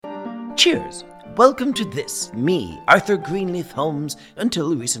Cheers! Welcome to this, me, Arthur Greenleaf Holmes,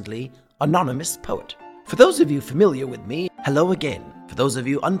 until recently, anonymous poet. For those of you familiar with me, hello again. For those of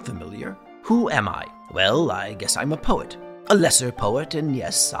you unfamiliar, who am I? Well, I guess I'm a poet. A lesser poet, and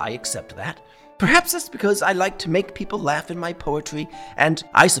yes, I accept that. Perhaps that's because I like to make people laugh in my poetry, and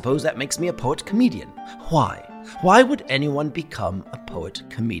I suppose that makes me a poet-comedian. Why? Why would anyone become a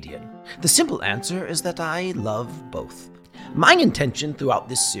poet-comedian? The simple answer is that I love both. My intention throughout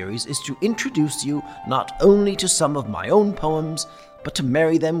this series is to introduce you not only to some of my own poems, but to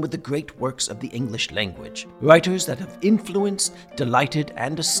marry them with the great works of the English language, writers that have influenced, delighted,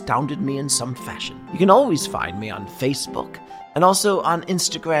 and astounded me in some fashion. You can always find me on Facebook, and also on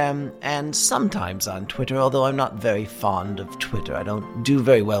Instagram, and sometimes on Twitter, although I'm not very fond of Twitter. I don't do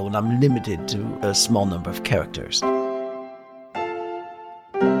very well when I'm limited to a small number of characters.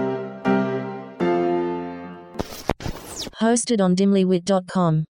 Hosted on dimlywit.com.